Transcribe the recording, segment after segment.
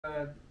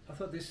I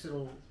thought this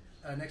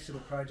next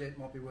little project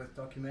might be worth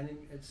documenting.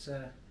 It's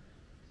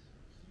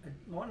it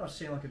might not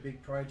seem like a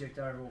big project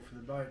overall for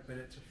the boat, but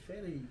it's a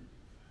fairly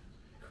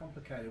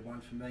complicated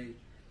one for me.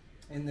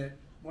 In that,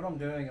 what I'm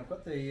doing, I've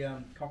got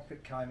the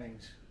cockpit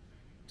coamings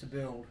to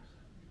build,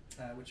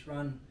 which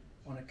run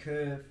on a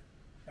curve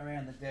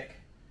around the deck,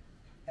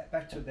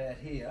 back to about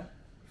here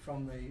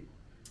from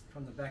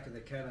the back of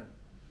the cabin.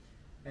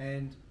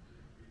 And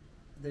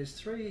there's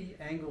three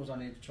angles I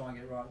need to try and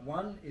get right.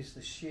 One is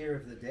the shear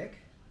of the deck.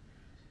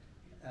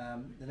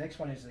 The next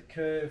one is the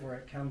curve where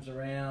it comes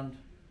around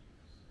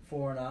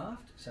fore and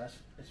aft. So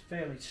it's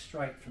fairly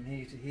straight from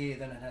here to here.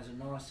 Then it has a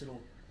nice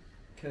little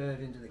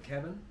curve into the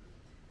cabin.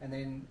 And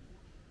then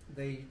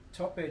the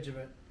top edge of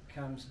it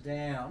comes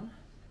down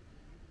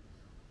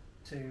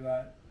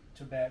to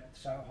about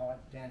so high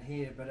down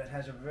here, but it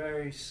has a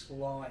very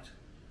slight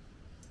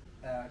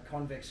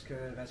convex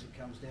curve as it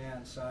comes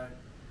down. So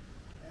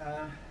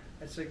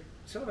it's a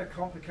sort of a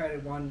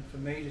complicated one for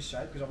me to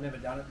shape because I've never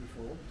done it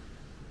before.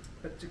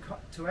 But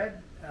to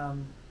add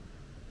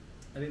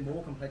a bit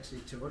more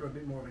complexity to it, or a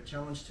bit more of a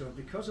challenge to it,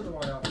 because of the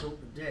way I've built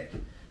the deck,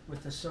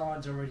 with the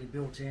sides already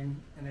built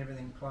in and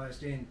everything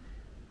closed in,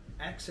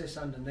 access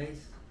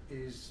underneath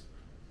is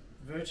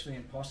virtually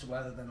impossible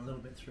other than a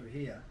little bit through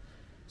here.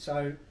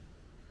 So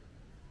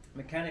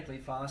mechanically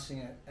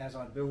fastening it as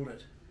I build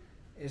it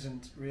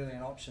isn't really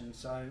an option.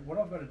 So what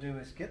I've got to do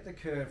is get the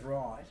curve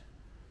right.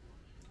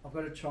 I've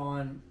got to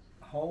try and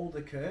hold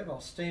the curve.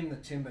 I'll steam the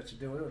timber to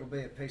do it. It'll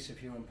be a piece of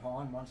Huon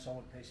Pine, one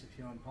solid piece of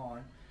Huon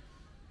Pine.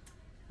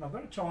 And I've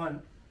got to try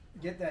and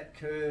get that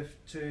curve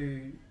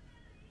to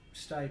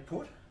stay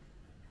put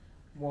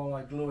while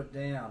I glue it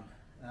down.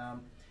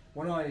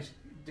 When I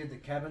did the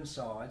cabin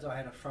sides, I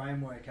had a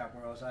framework up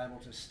where I was able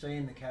to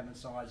steam the cabin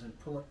sides and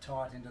pull it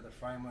tight into the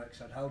framework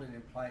so I'd hold it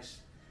in place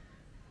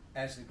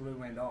as the glue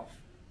went off.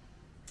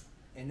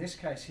 In this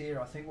case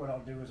here, I think what I'll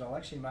do is I'll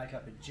actually make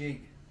up a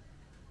jig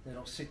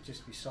that'll sit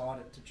just beside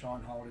it to try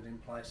and hold it in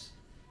place.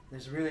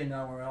 There's really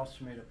nowhere else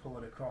for me to pull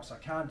it across. I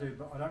can't do,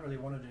 but I don't really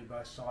want to do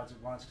both sides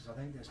at once because I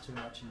think there's too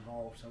much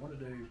involved. So I want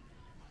to do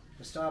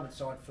the starboard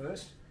side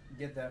first,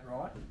 get that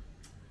right,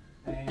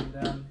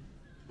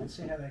 and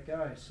see how that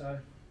goes. So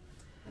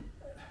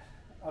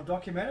I'll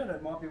document it.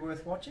 It might be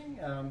worth watching.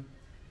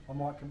 I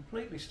might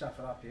completely stuff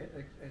it up yet.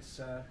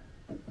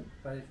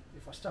 But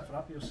if I stuff it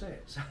up, you'll see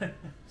it.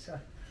 So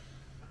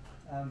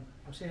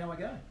we'll see how I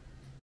go.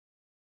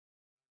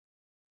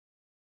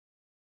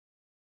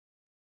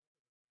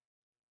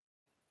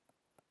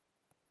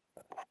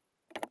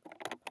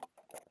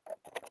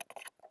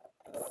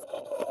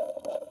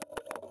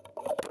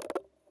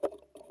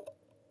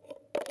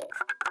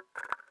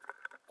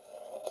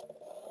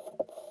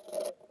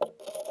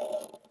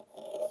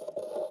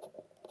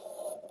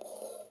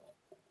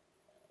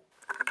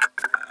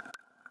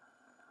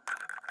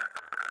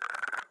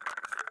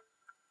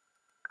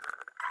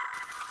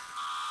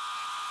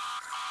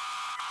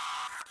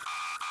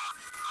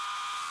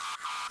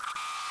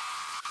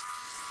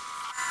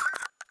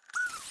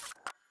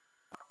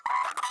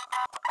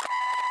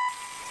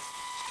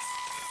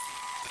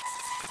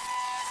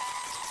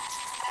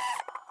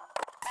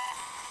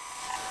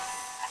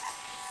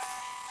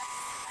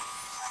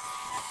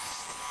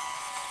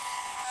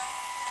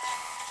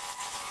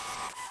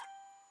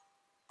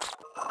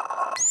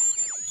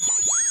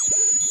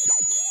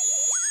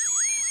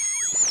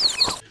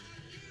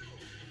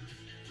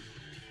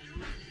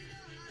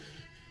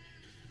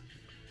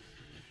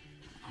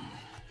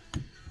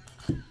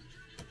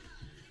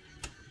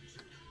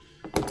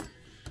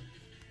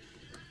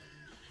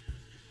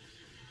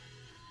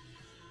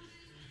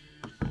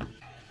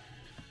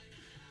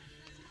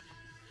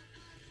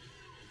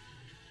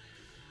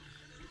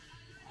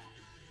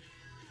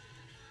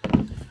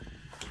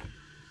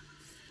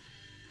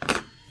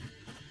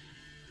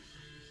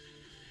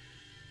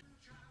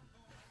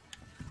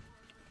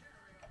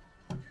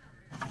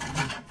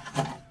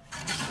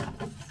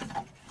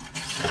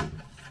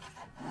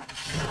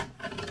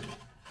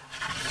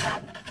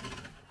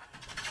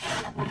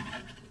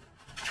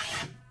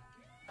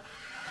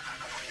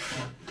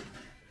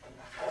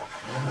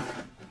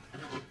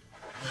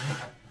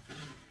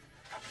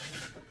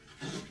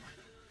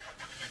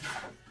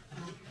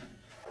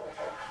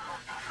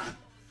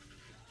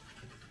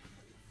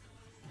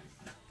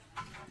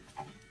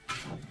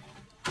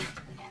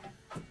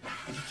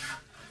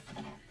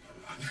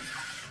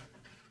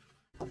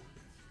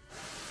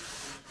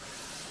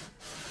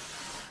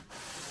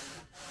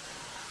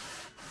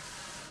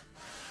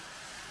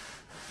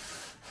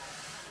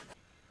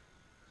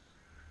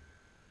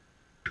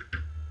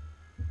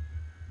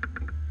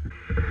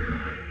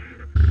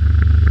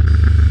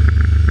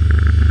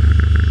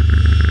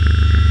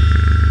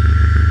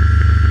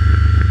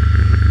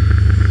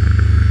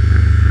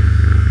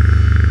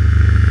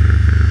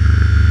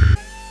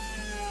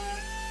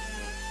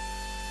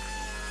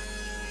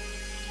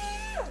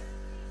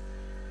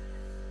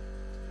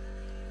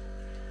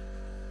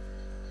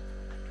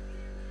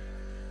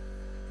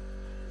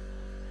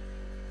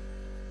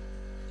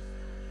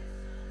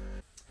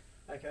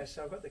 Okay,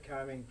 so I've got the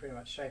coaming pretty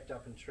much shaped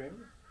up and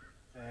trimmed,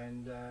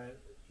 and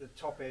the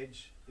top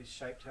edge is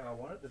shaped how I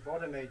want it. The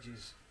bottom edge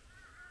is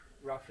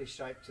roughly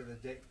shaped to the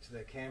deck, to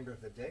the camber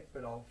of the deck,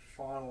 but I'll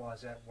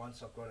finalise that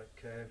once I've got it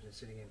curved and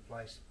sitting in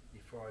place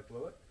before I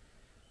glue it.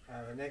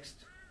 The next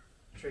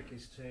trick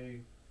is to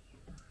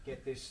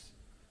get this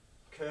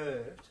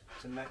curved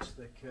to match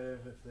the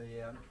curve of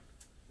the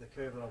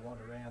curve that I want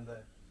around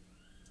the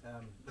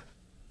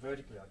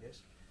vertically, I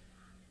guess.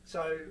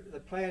 So the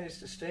plan is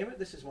to steam it.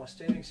 This is my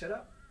steaming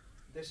setup.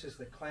 This is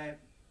the clamp,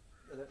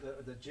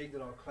 the jig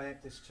that I'll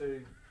clamp this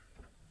to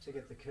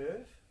get the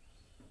curve.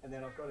 And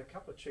then I've got a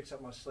couple of tricks up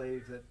my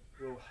sleeve that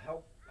will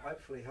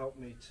hopefully help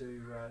me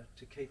to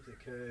keep the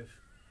curve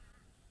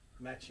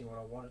matching what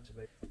I want it to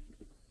be.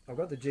 I've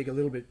got the jig a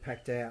little bit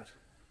packed out,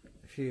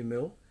 a few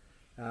mil,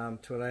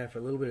 to allow for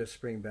a little bit of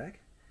spring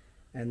back.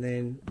 And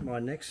then my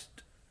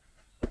next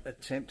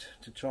attempt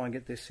to try and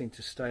get this thing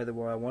to stay the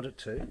way I want it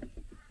to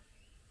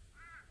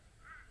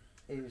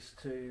is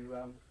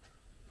to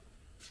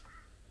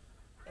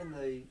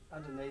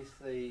underneath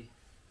the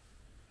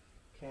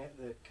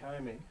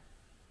coaming,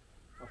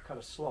 I've cut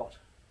a slot.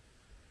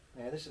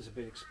 Now this is a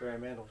bit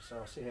experimental, so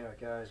I'll see how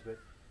it goes. But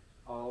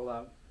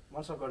I'll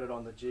once I've got it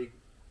on the jig,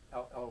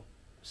 I'll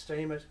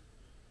steam it.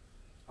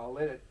 I'll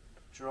let it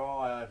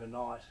dry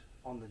overnight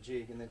on the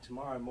jig, and then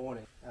tomorrow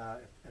morning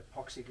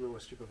epoxy glue a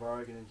strip of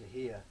Oregon into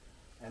here,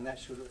 and that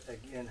should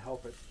again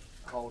help it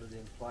hold it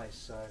in place.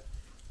 So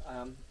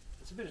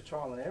it's a bit of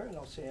trial and error, and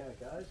I'll see how it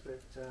goes.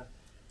 But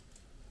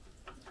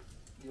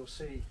you'll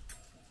see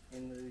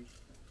in the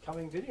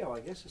coming video,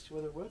 I guess, as to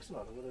whether it works or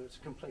not, or whether it's a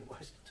complete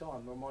waste of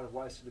time. I might have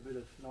wasted a bit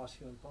of nice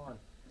Huon Pine.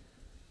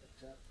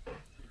 But,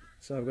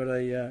 so I've got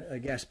a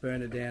gas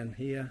burner down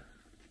here,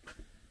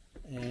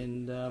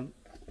 and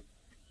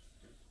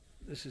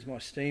this is my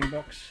steam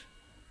box.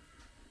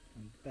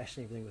 I'm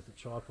bashing everything with the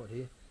tripod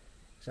here.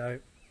 So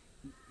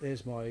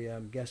there's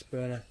my gas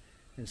burner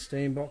and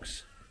steam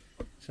box.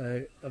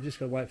 So I've just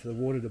got to wait for the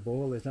water to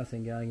boil. There's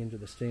nothing going into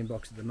the steam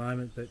box at the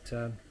moment, but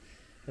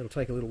it'll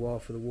take a little while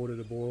for the water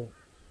to boil.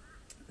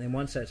 Then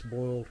once that's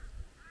boiled,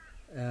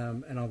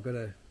 and I've got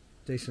a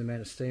decent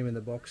amount of steam in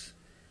the box,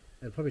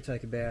 it'll probably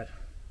take about,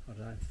 I don't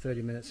know,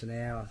 30 minutes, an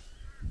hour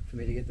for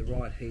me to get the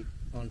right heat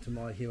onto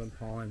my Huon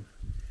Pine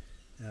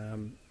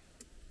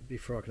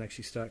before I can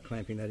actually start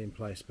clamping that in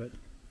place. But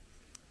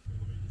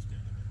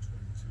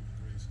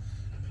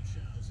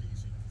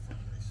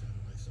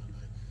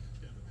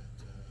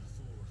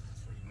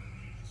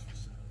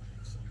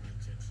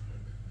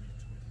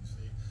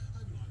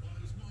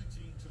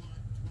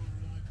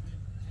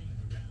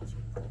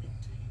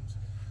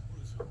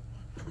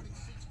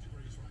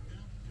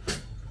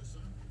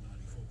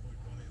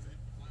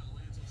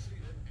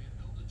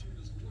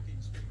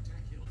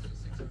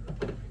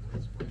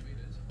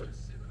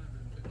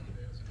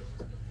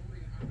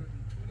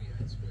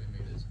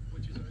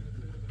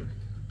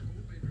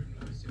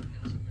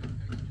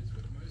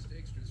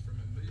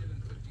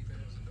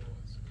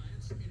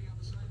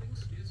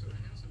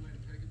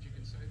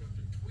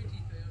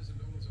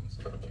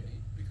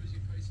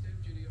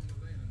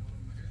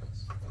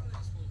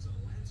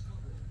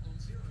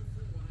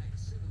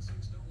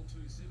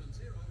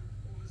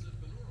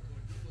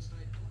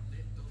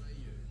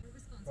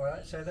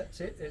alright, so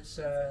that's it. It's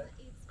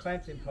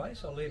clamped in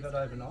place. I'll leave it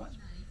overnight.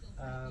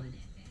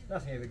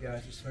 Nothing ever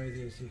goes as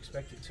smoothly as you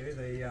expect it to.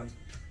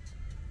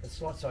 The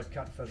slots I'd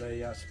cut for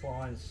the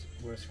splines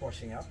were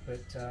squashing up, but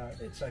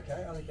it's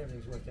okay. I think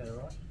everything's worked out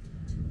alright.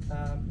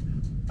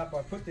 I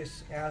put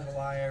this outer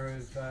layer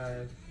of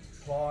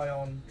ply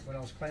on when I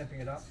was clamping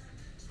it up,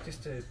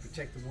 just to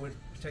protect the wood,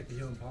 protect the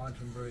Huon Pine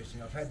from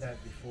bruising. I've had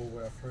that before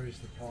where I've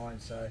bruised the pine,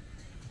 so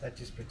that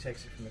just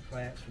protects it from the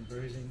clamps from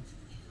bruising.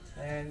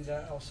 And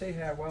I'll see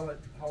how well it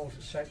holds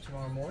its shape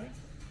tomorrow morning,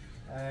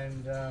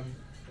 and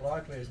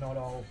likely as not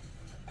I'll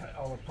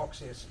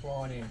epoxy a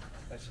spline in.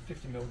 That's a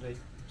 50mm deep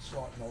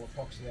slot, and I'll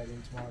epoxy that in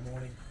tomorrow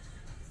morning,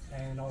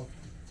 and I'll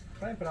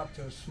clamp it up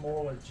to a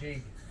smaller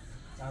jig,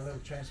 a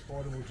little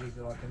transportable jig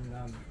that I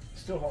can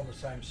still hold the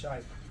same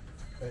shape,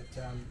 but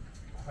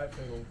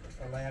hopefully it'll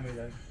allow me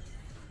to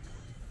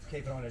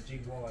keep it on a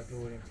jig while I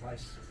glue it in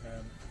place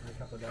in a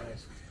couple of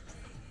days.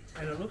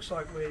 And it looks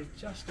like we're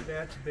just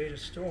about to beat a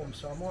storm,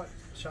 so I might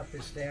shut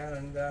this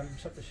down and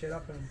shut the shed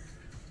up and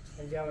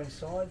go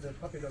inside. The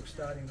puppy dog's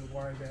starting to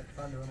worry about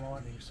thunder and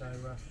lightning, so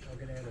I'll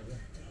get out of the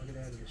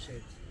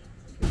shed.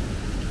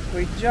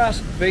 We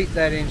just beat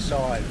that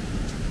inside.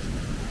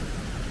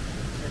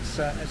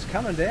 It's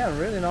coming down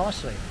really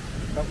nicely,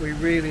 but we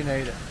really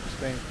need it.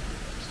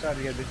 It's starting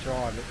to get a bit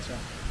dry, but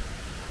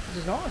this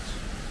is nice.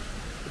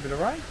 A bit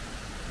of rain.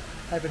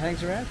 Hope it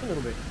hangs around for a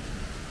little bit.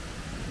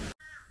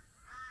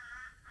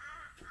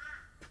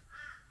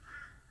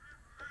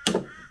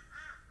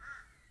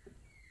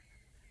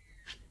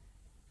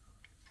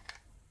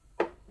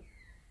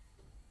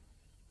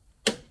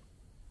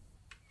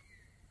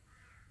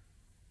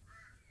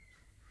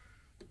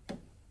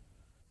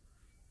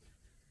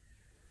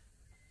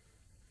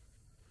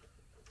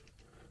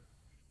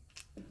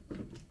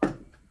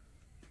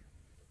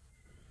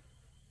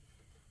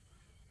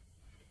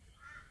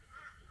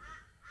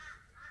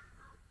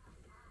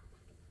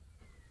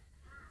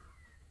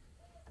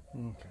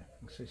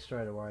 See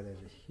straight away there's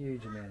a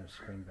huge amount of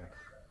spring back.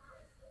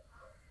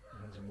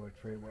 It hasn't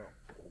worked very well.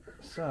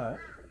 So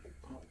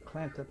I'll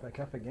clamp that back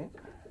up again.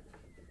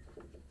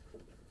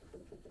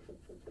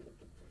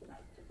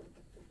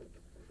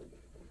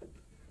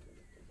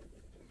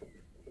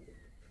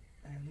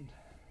 And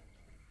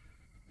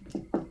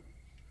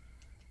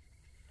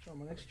try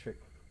my next trick.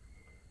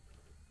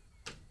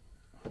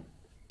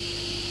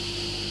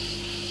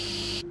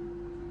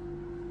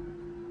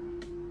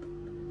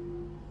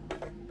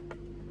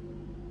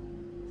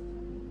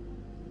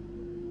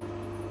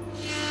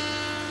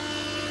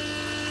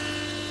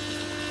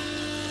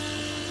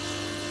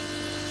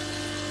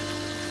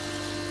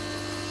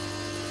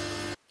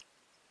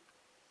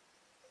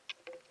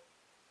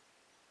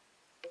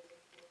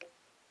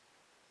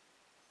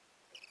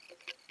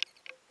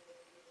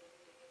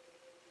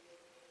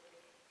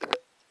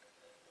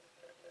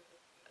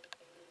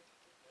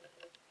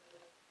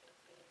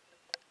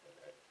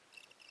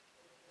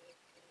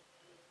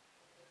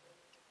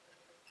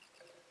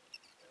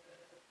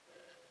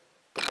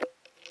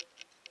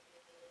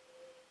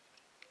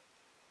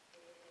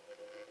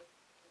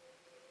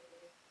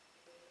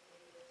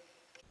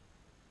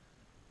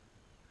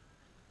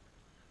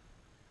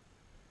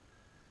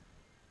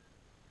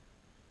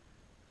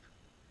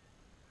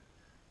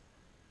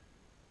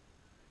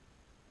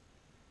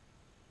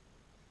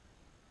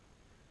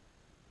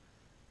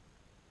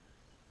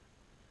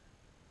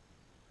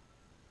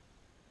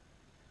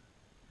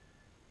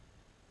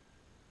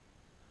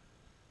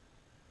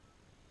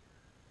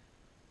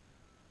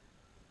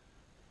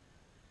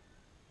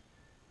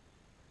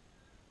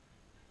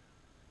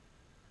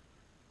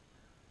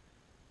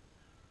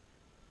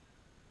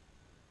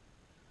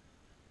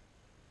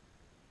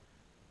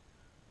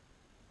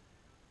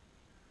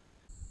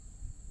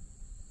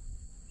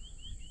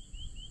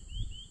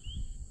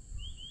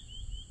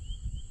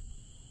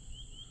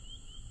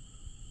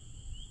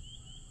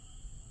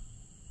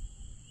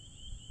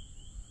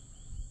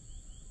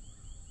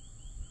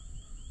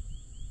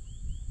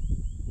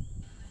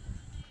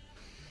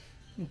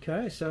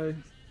 Okay, so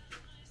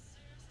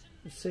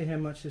let's see how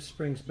much this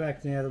springs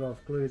back now that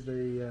I've glued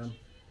the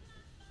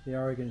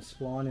Oregon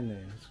spline in there.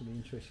 It's going to be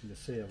interesting to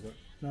see. I've got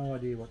no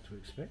idea what to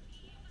expect.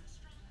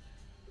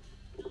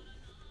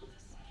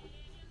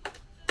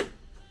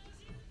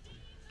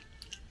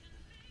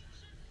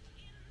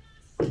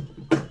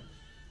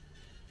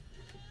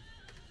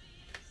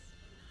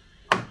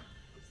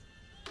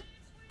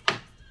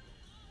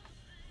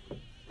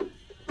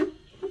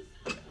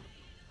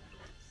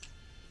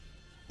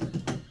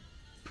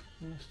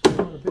 Still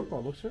quite a bit by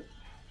the looks of it.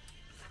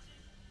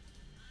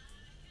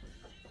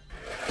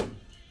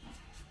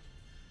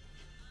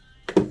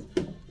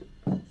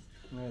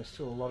 There's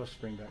still a lot of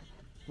spring back.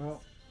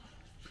 Well,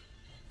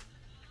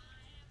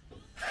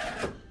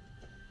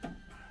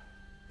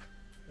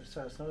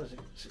 so it's not as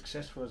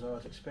successful as I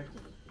was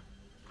expecting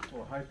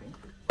or hoping.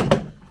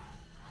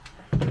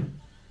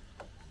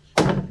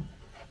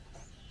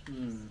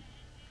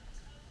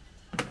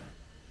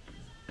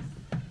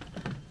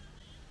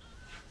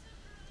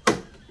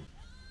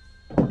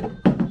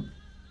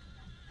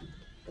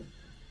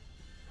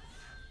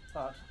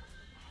 But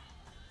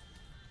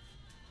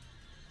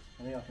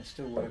I think I can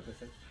still work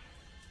with it.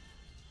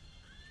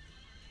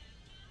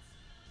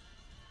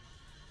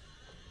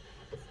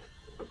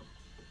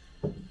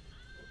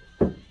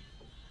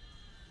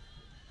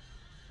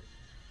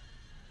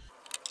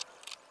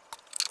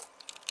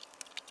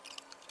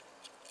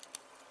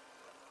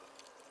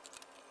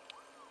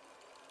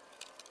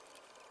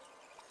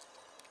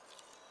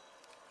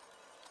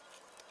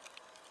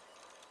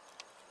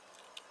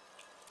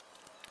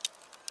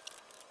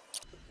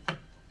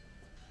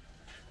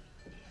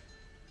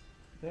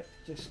 That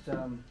just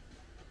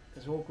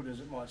as awkward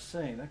as it might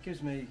seem, that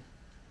gives me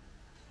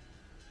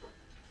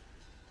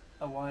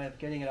a way of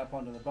getting it up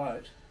onto the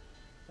boat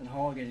and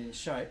holding it in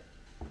shape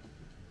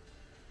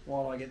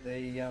while I get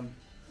the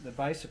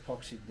base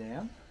epoxied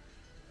down,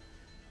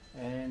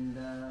 and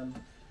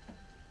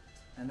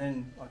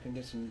then I can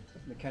get some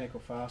mechanical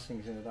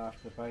fastenings in it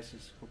after the base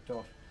is hooked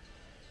off.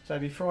 So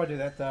before I do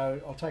that though,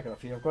 I'll take it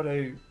off here.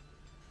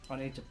 I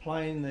need to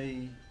plane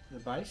the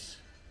base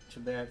to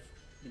about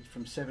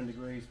from 7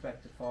 degrees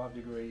back to 5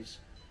 degrees,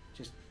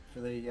 just for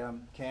the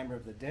camber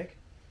of the deck.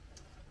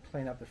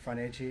 Clean up the front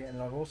edge here,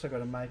 and I've also got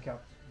to make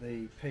up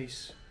the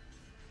piece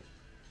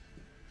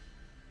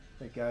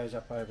that goes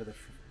up over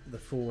the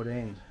forward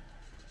end,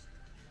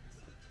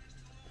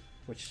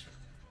 which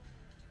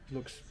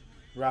looks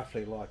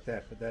roughly like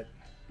that, but that,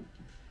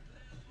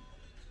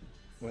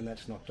 when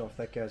that's knocked off,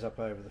 that goes up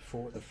over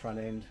the front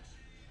end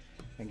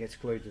and gets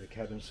glued to the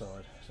cabin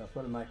side. So I've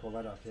got to make all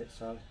that up yet.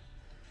 So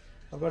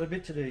I've got a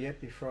bit to do yet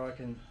before I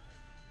can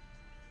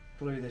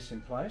glue this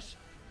in place.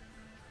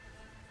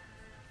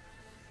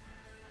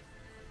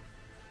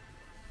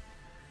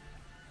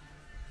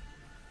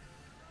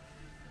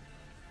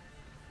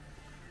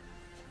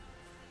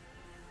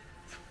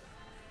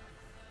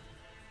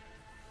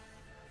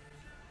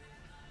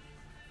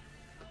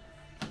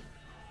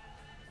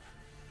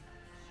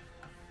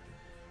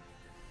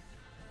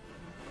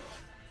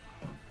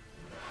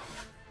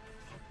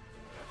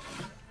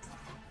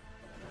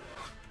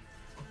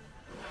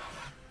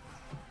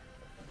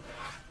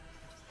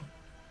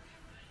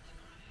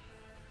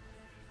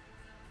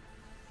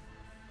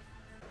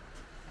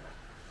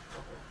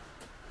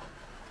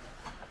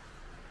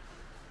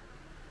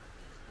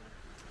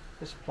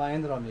 This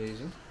plane that I'm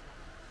using,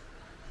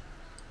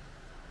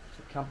 it's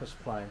a compass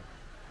plane.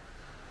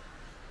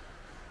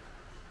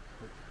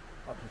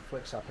 I can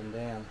flex up and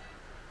down.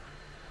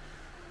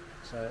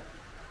 So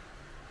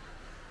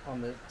on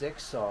the deck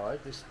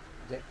side, this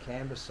deck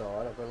camber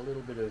side, I've got a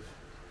little bit of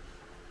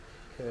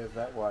curve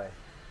that way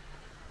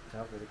to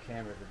help with the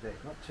camber of the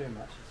deck. Not too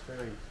much,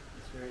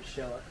 it's very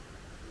shallow.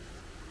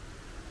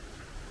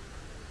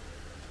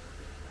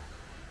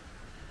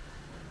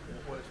 But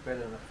it works better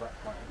than a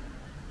flat plane.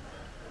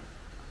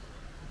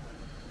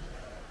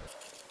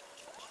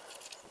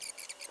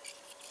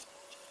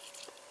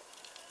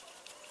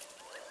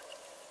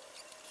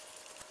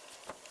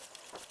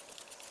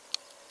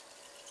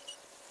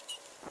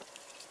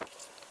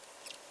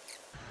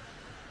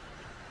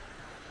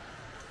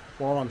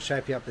 While I'm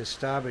shaping up this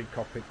starboard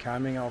cockpit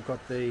coaming, I've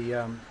got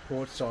the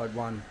port side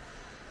one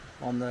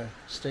on the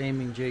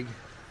steaming jig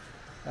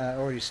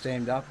already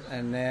steamed up,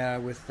 and now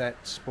with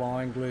that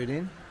spline glued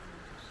in,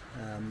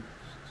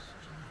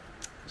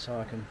 so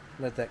I can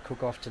let that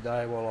cook off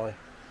today while I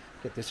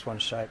get this one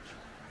shaped.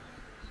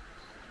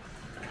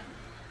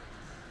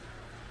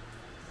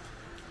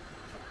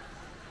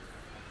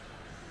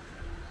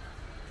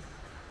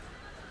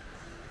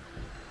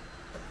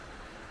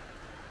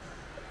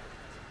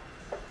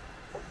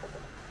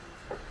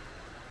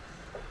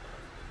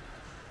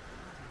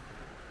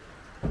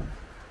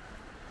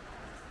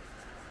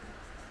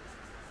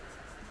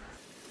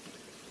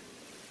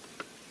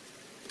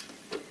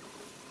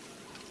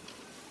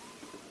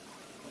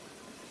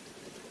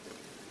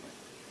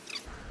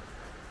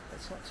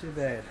 It's not too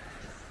bad,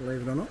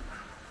 believe it or not.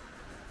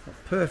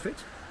 Not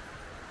perfect.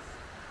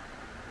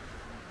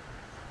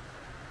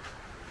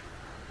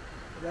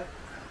 That.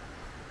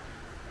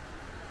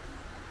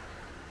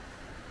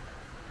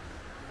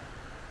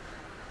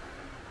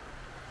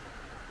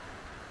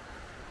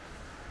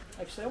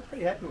 Actually, I'm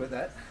pretty happy with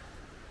that.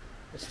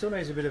 It still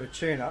needs a bit of a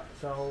tune-up,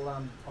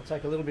 so I'll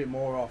take a little bit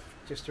more off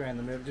just around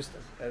the middle, just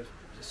a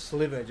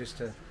sliver, just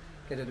to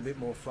get it a bit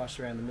more flush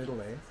around the middle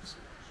there.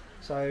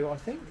 So I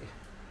think,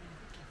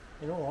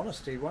 in all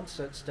honesty, once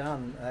it's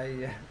done,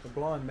 the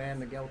blind man,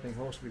 the galloping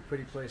horse, will be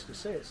pretty pleased to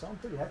see it. So I'm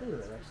pretty happy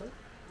with it, actually.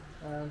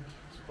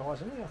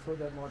 Surprisingly, I thought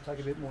that might take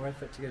a bit more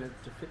effort to get it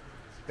to fit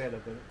better,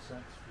 but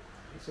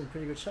it's in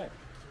pretty good shape.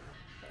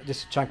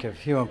 Just a chunk of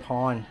Huon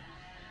Pine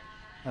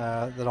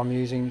that I'm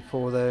using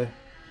for the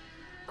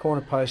corner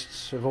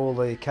posts of all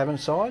the cabin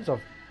sides.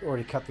 I've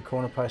already cut the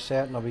corner posts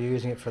out, and I'll be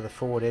using it for the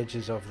forward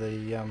edges of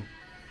the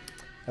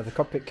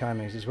cockpit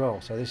coamings as well.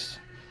 So this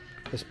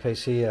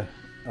piece here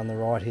on the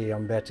right here,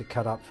 I'm about to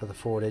cut up for the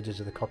forward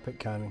edges of the cockpit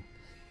coaming.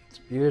 It's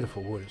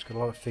beautiful wood, it's got a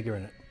lot of figure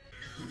in it.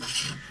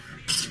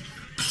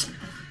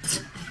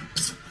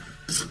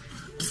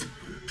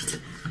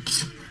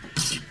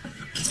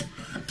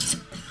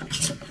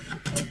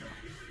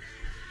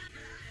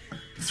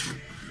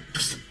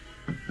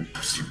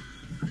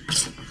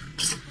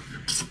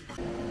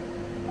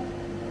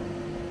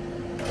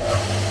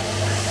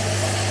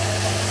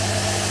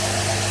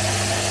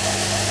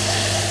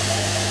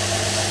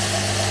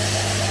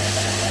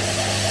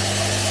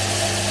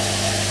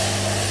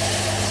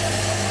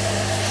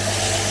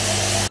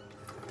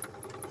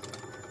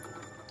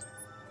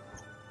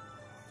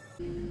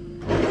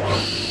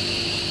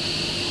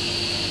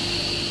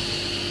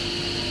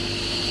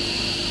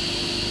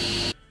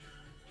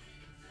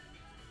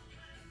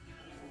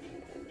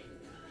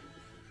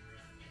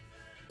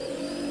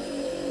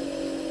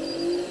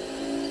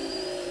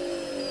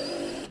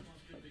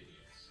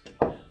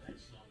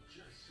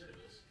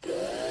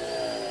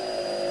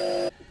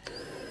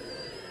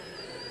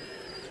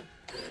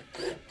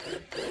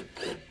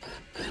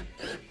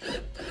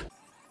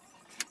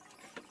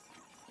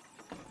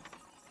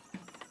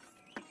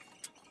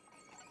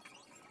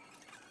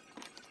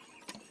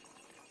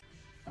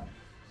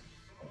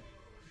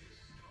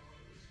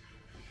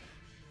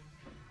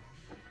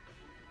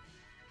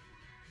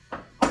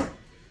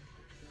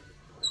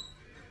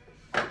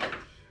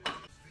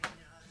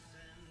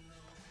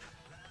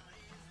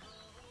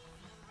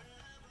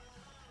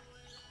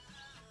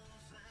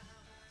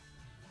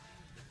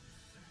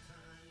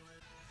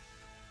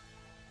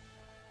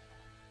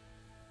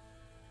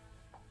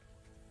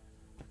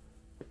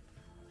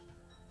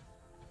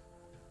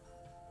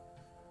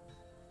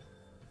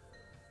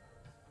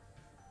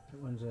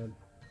 That one's a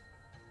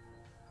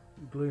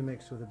blue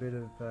mix with a bit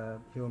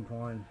of Huon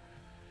Pine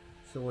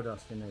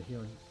sawdust in there,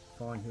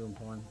 fine Huon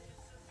Pine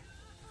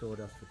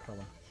sawdust for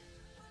colour.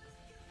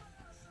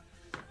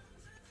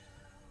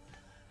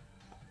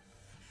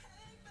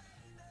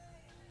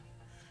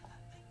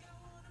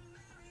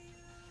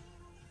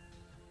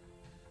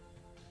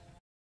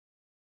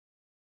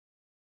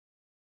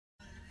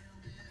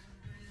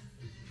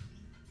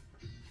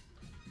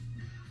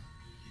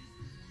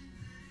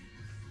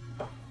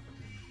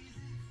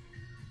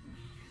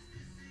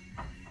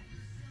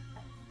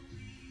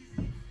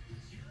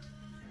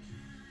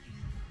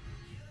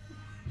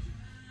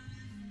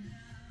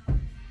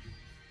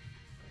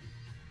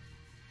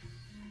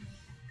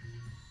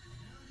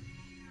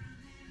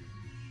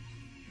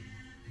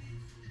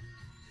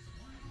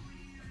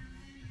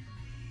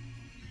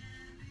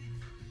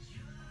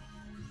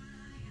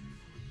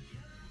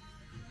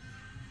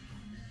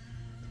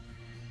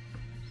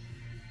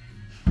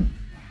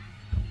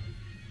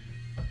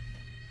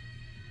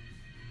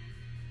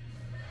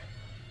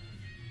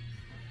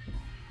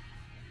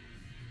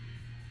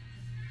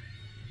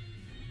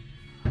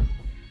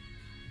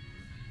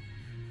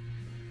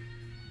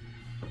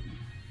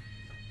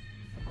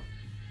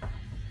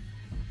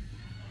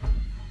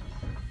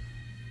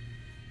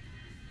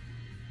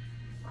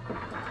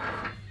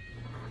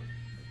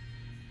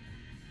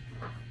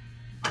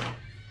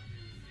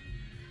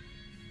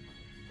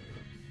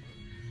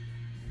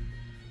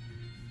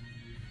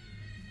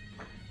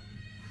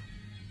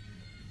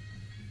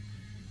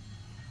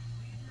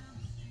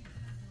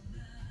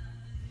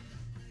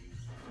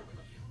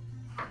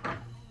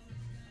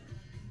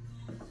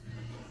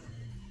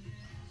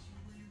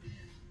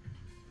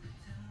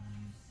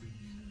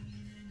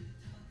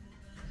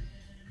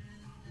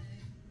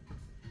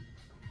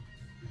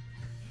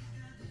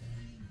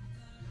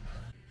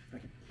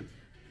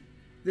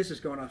 this has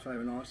gone off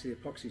over nicely, the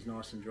epoxy's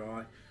nice and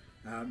dry,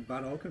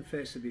 but I'll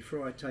confess that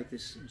before I take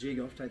this jig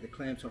off, take the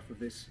clamps off of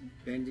this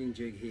bending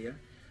jig here,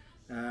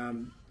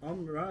 I'm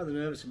rather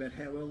nervous about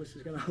how well this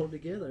is going to hold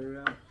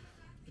together.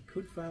 It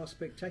could fail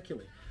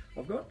spectacularly.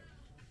 I've got,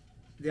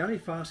 the only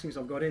fastenings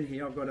I've got in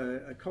here, I've got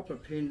a copper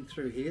pin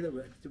through here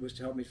that was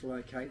to help me to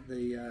locate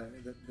the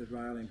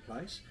rail in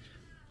place.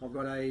 I've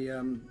got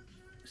a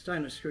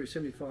stainless screw,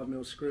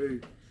 75mm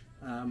screw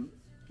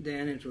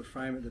down into a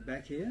frame at the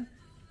back here,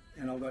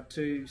 and I've got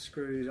 2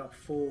 screws up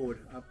forward,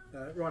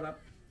 right up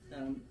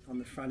on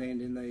the front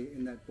end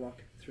in that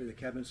block through the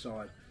cabin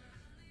side.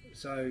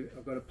 So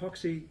I've got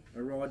epoxy,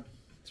 a rod,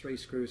 3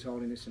 screws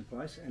holding this in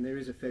place, and there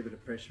is a fair bit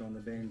of pressure on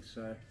the bend.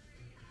 So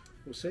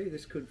we'll see.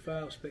 This could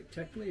fail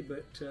spectacularly,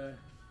 but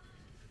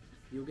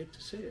you'll get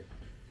to see it.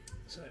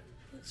 So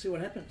let's see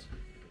what happens.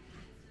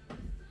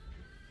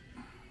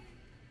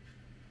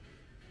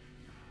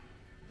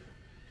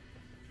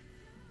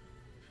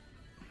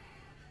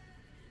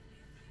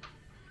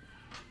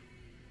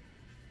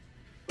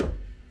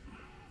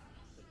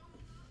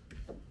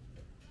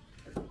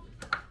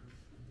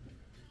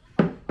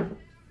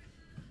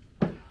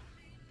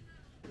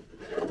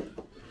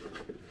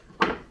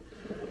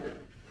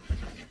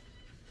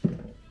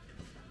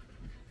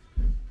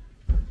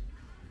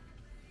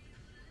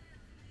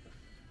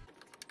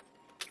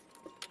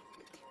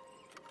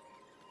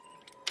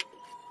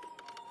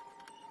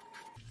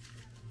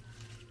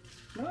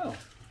 Well,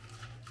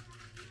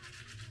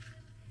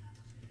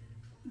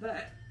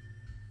 that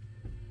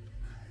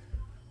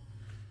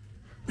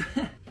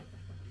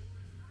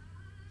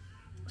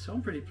so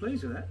I'm pretty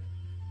pleased with that.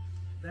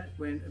 That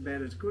went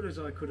about as good as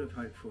I could have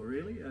hoped for,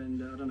 really,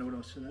 and I don't know what I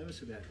was so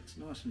nervous about. It's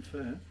nice and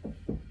firm.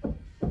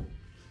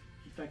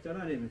 In fact, I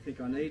don't even think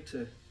I need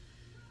to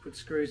put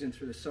screws in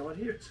through the side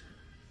here.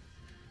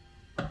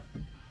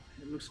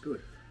 It looks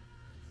good.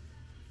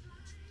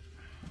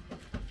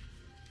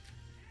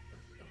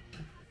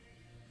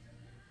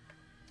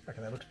 I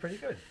reckon that looks pretty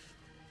good.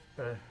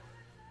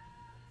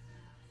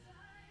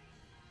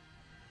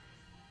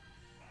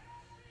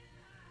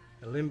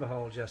 A limber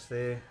hole just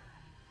there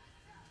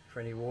for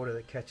any water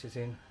that catches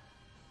in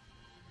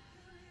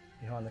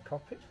behind the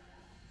cockpit.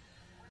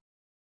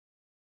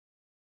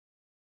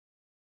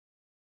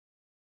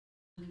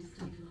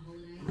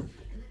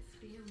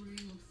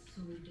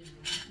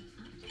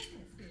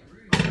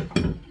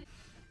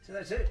 So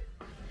that's it.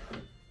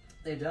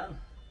 They're done.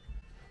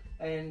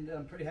 And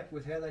I'm pretty happy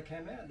with how they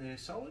came out. They're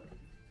solid,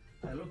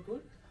 they look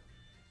good.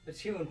 It's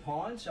Huon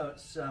Pine, so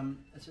it's a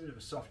bit of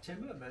a soft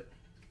timber, but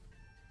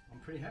I'm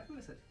pretty happy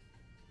with it.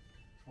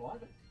 I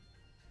like it.